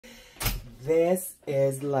This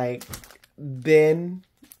is like been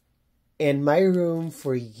in my room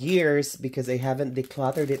for years because I haven't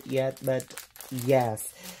decluttered it yet, but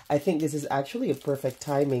yes, I think this is actually a perfect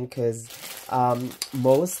timing because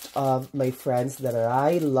most of my friends that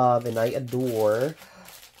I love and I adore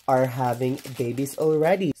are having babies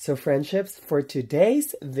already. So friendships, for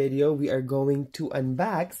today's video, we are going to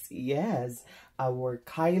unbox, yes, our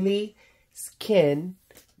Kylie Skin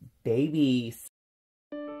babies.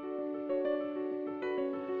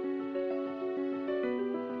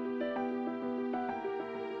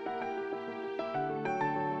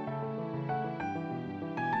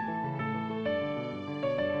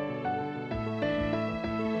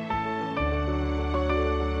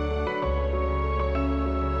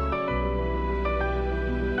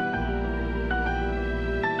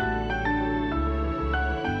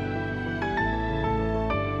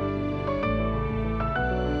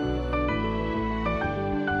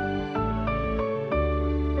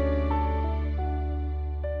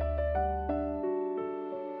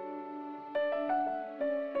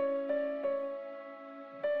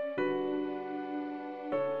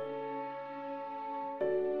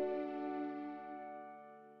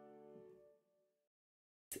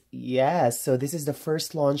 Yes, so this is the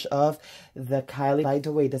first launch of the Kylie. By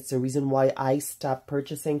the way, that's the reason why I stopped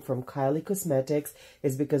purchasing from Kylie Cosmetics,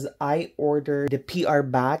 is because I ordered the PR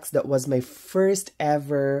bags. That was my first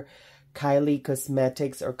ever Kylie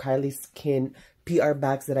Cosmetics or Kylie Skin PR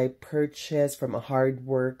bags that I purchased from a hard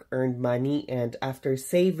work, earned money, and after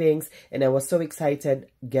savings. And I was so excited.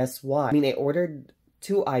 Guess what? I mean, I ordered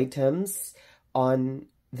 2 items on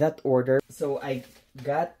that order. So I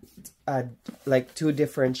got like 2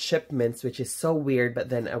 different shipments, which is so weird. But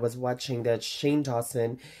then I was watching the Shane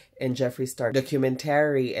Dawson and Jeffree Star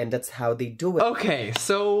documentary, and that's how they do it. Okay,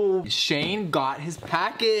 so Shane got his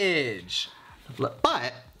package,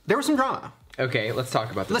 but there was some drama. Okay, let's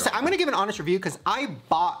talk about this. Listen, I'm gonna give an honest review because I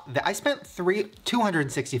spent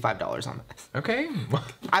 $265 on this. Okay.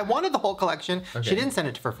 I wanted the whole collection. Okay. She didn't send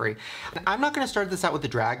it for free. I'm not gonna start this out with the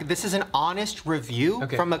drag. This is an honest review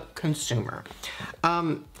from a consumer.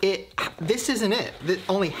 This isn't it.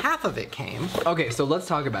 Only half of it came. Okay, so let's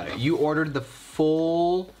talk about it. You ordered the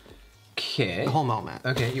full kit. The whole moment.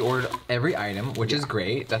 Okay, you ordered every item, which is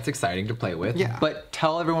great. That's exciting to play with. Yeah. But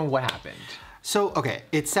tell everyone what happened. So, okay,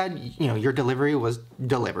 it said, you know, your delivery was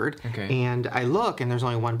delivered. Okay. And I look and there's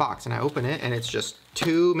only 1 box and I open it and it's just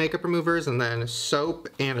 2 makeup removers and then soap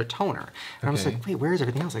and a toner. And I'm just like, wait, where's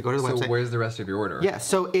everything else? I go to the website. So where's the rest of your order? Yeah,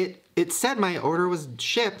 so it said my order was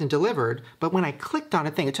shipped and delivered, but when I clicked on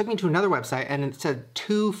a thing, it took me to another website and it said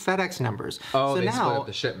 2 FedEx numbers. Oh, so they now, split up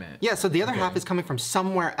the shipment. Yeah, so the other half is coming from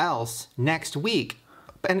somewhere else next week.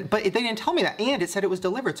 But they didn't tell me that, and it said it was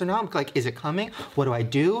delivered. So now I'm like, is it coming? What do I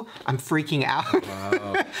do? I'm freaking out.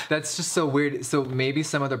 Wow. That's just so weird. So maybe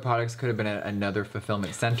some other products could have been at another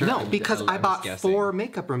fulfillment center? No, because I bought 4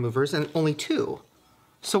 makeup removers and only 2.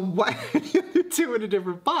 So why are the other 2 in a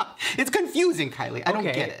different box? It's confusing, Kylie. I don't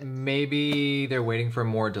get it. Maybe they're waiting for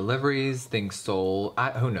more deliveries, things sold.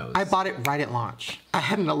 Who knows? I bought it right at launch. I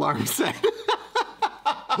had an alarm set.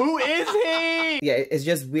 Who is he? Yeah, it's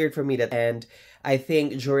just weird for me that, and I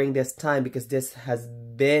think during this time, because this has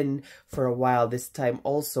been for a while, this time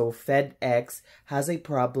also FedEx has a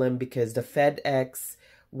problem because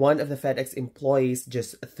one of the FedEx employees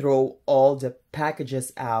just throw all the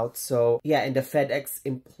packages out. So yeah, and the FedEx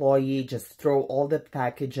employee just throw all the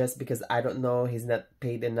packages because I don't know, he's not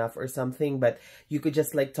paid enough or something. But you could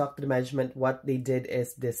just like talk to the management. What they did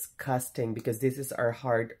is disgusting because this is our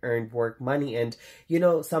hard-earned work money. And you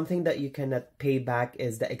know, something that you cannot pay back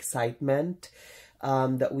is the excitement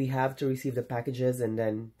that we have to receive the packages, and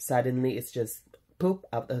then suddenly it's just poop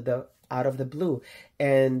out of the blue.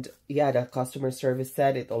 And yeah, the customer service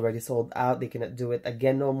said it already sold out. They cannot do it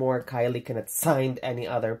again no more. Kylie cannot sign any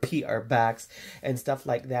other PR bags and stuff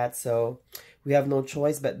like that. So we have no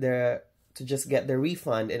choice but to just get the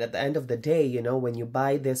refund. And at the end of the day, you know, when you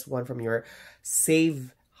buy this one from your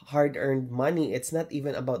hard-earned money, it's not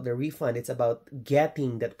even about the refund. It's about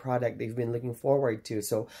getting that product they've been looking forward to.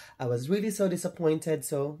 So I was really so disappointed.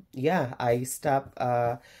 So yeah, I stopped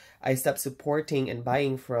supporting and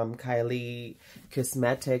buying from Kylie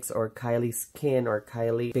Cosmetics or Kylie Skin or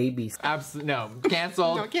Kylie Babies. Absolutely no,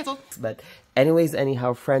 canceled. No, canceled. But anyways,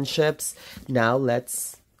 anyhow, friendships, now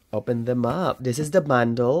let's open them up. This is the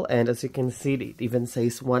bundle, and as you can see, it even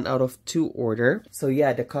says 1 out of 2 order. So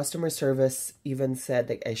yeah, the customer service even said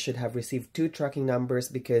that I should have received 2 tracking numbers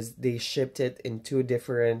because they shipped it in 2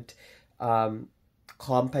 different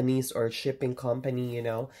companies or shipping company, you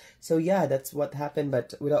know. So yeah, that's what happened.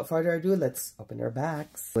 But without further ado, let's open our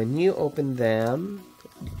bags. When you open them,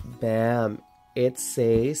 Bam. It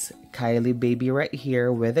says Kylie baby right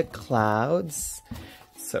here with the clouds.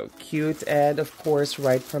 So cute. And of course,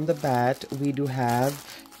 right from the bat, we do have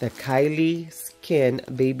the Kylie Skin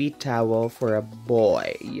baby towel for a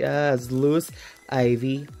boy. Yes, loose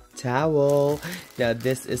ivy towel. Now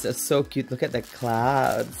this is so cute. Look at the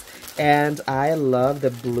clouds. And I love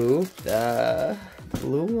the blue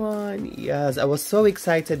one. Yes, I was so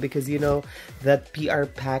excited because you know that PR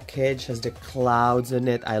package has the clouds in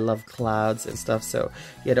it. I love clouds and stuff. So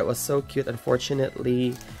yeah, that was so cute.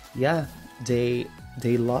 Unfortunately, yeah, they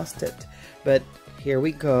lost it. But here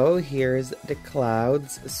we go. Here's the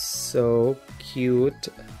clouds. So cute.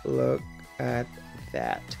 Look at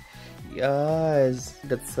that. Yes,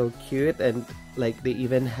 that's so cute. And like they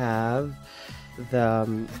even have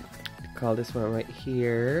the call this one right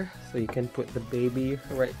here, so you can put the baby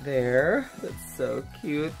right there. That's so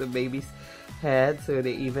cute. The baby's head. So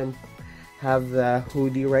they even have the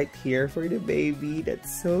hoodie right here for the baby.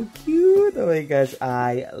 That's so cute. Oh my gosh,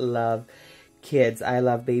 I love kids. I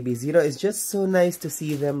love babies. You know, it's just so nice to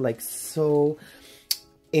see them like so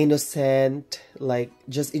innocent, like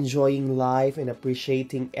just enjoying life and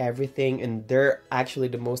appreciating everything. And they're actually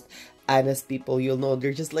the most honest people you'll know.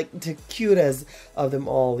 They're just like the cutest of them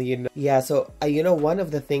all, you know. Yeah, so you know, one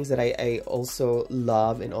of the things that I also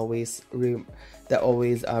love and always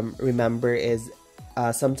remember is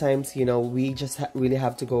sometimes, you know, we just really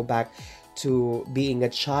have to go back to being a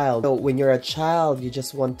child. So when you're a child, you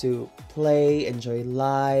just want to play, enjoy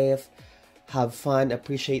life, have fun,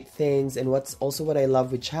 appreciate things. And what I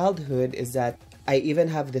love with childhood is that I even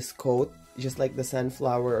have this quote, just like the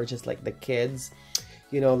sunflower or just like the kids,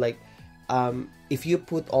 you know, like if you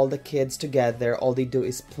put all the kids together, all they do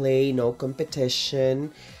is play, no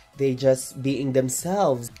competition. They just being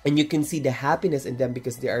themselves, and you can see the happiness in them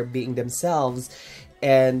because they are being themselves.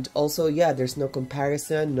 And also, yeah, there's no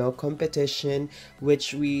comparison, no competition,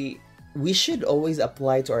 which we should always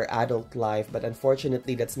apply to our adult life. But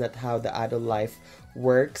unfortunately, that's not how the adult life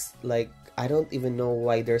works. Like, I don't even know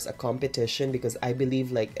why there's a competition, because I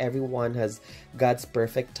believe like everyone has God's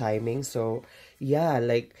perfect timing. So yeah,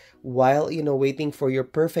 like while, you know, waiting for your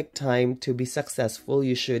perfect time to be successful,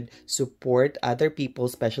 you should support other people,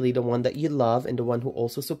 especially the one that you love and the one who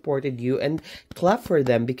also supported you, and clap for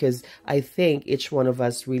them, because I think each one of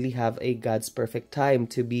us really have a God's perfect time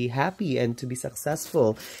to be happy and to be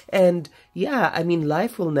successful. And yeah, I mean,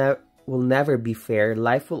 life will never be fair.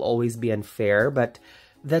 Life will always be unfair, but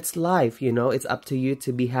that's life, you know. It's up to you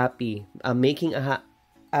to be happy.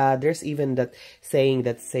 There's even that saying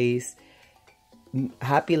that says,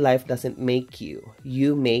 happy life doesn't make you.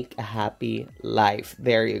 You make a happy life.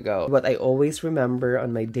 There you go. What I always remember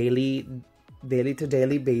on my daily to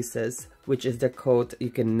daily basis, which is the quote, you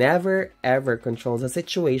can never ever control the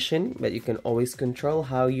situation, but you can always control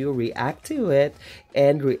how you react to it,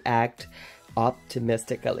 and react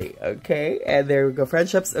optimistically. Okay, and there we go,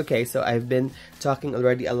 friendships. Okay, so I've been talking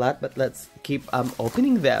already a lot, but let's keep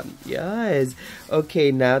opening them. Yes.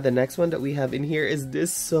 Okay, now the next one that we have in here is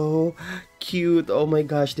this so cute. Oh my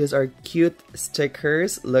gosh, these are cute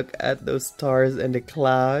stickers. Look at those stars and the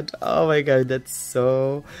cloud. Oh my god, that's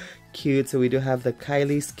so cute. So we do have the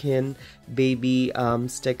Kylie Skin baby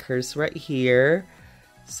stickers right here.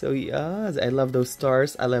 So yes, I love those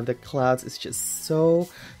stars. I love the clouds. It's just so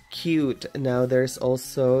cute. Now there's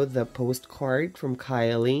also the postcard from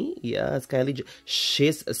Kylie. Yes, Kylie,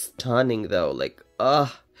 she's stunning though. Like,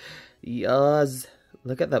 yes,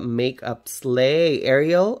 look at that makeup slay.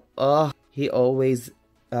 Ariel, he always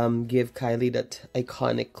give Kylie that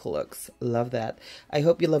iconic looks. Love that. I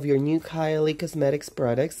hope you love your new Kylie Cosmetics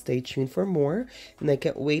products. Stay tuned for more, and I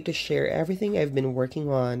can't wait to share everything I've been working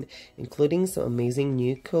on, including some amazing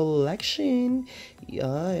new collection.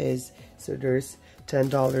 Yes, so there's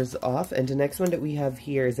 $10 off. And the next one that we have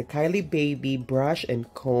here is a Kylie baby brush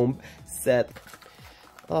and comb set.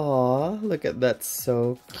 Aw, look at that,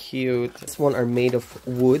 so cute. This one are made of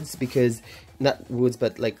woods, because not woods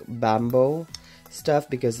but like bamboo stuff,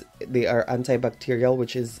 because they are antibacterial,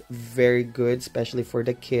 which is very good, especially for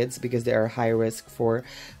the kids, because they are high risk for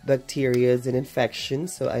bacteria and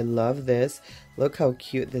infections. So I love this. Look how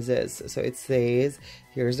cute this is. So it says,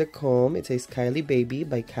 here's the comb. It says Kylie baby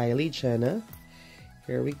by Kylie Jenner.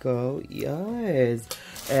 Here we go. Yes.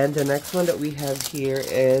 And the next one that we have here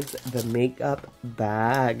is the makeup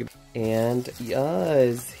bag. And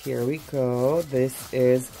yes, here we go. This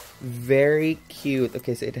is very cute.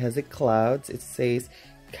 Okay, so it has the clouds. It says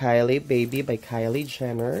Kylie baby by Kylie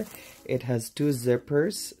Jenner. It has two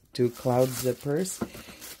zippers, two cloud zippers.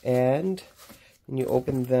 And when you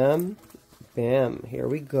open them, bam, here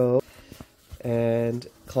we go. and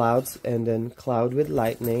clouds, and then cloud with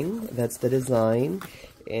lightning. That's the design.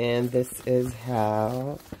 And this is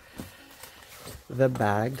how the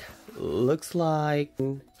bag looks like.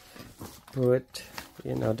 Put,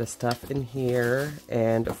 you know, the stuff in here,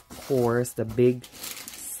 and of course the big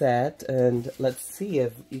set. And let's see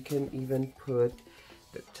if you can even put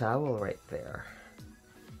the towel right there.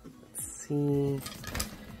 Let's see.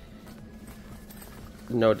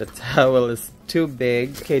 No, the towel is too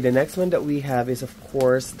big. Okay, the next one that we have is of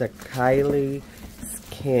course the Kylie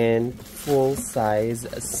Skin full size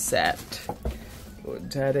set. Oh,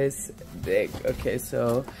 that is big. Okay,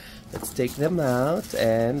 so let's take them out,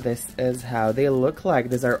 and this is how they look like.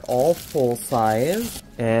 These are all full size,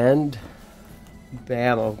 and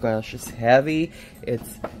bam, oh gosh, it's heavy,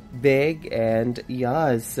 it's big, and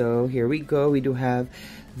yeah, so here we go. We do have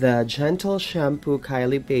the Gentle Shampoo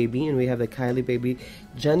Kylie Baby, and we have the Kylie Baby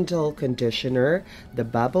Gentle Conditioner, the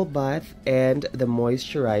Bubble Bath, and the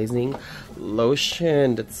Moisturizing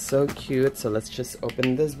Lotion. That's so cute. So let's just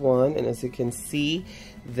open this one, and as you can see,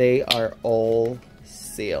 they are all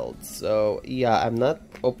sealed. So yeah, I'm not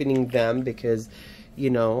opening them because, you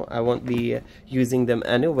know, I won't be using them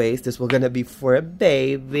anyways. This will gonna be for a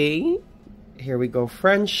baby. Here we go,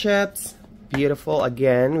 friendships. Beautiful.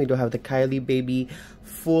 Again, we do have the Kylie Baby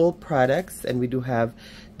full products, and we do have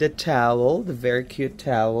the towel, the very cute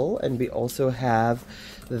towel, and we also have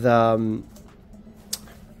the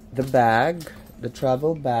bag, the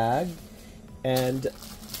travel bag, and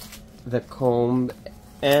the comb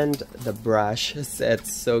and the brush.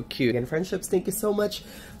 It's so cute. And friendships, thank you so much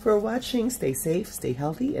for watching. Stay safe, stay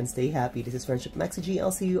healthy, and stay happy. This is Friendship Maxi G.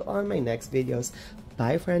 I'll see you on my next videos.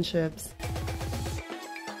 Bye, friendships.